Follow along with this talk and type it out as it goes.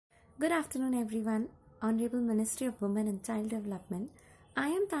Good afternoon, everyone. Honorable Ministry of Women and Child Development. I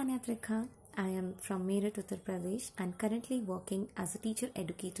am Tanya. I am from Meerut, Uttar Pradesh, and currently working as a teacher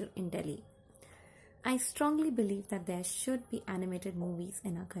educator in Delhi. I strongly believe that there should be animated movies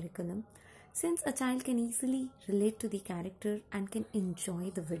in our curriculum, since a child can easily relate to the character and can enjoy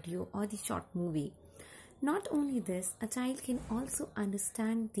the video or the short movie. Not only this, a child can also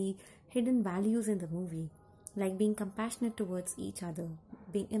understand the hidden values in the movie, like being compassionate towards each other,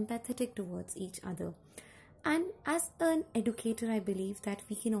 being empathetic towards each other. And as an educator, I believe that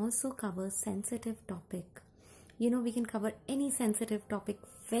we can also cover sensitive topic. We can cover any sensitive topic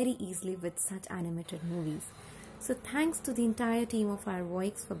very easily with such animated movies. So thanks to the entire team of our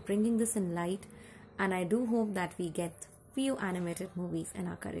Voix for bringing this in light, and I do hope that we get few animated movies in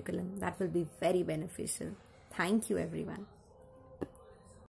our curriculum. That will be very beneficial. Thank you, everyone.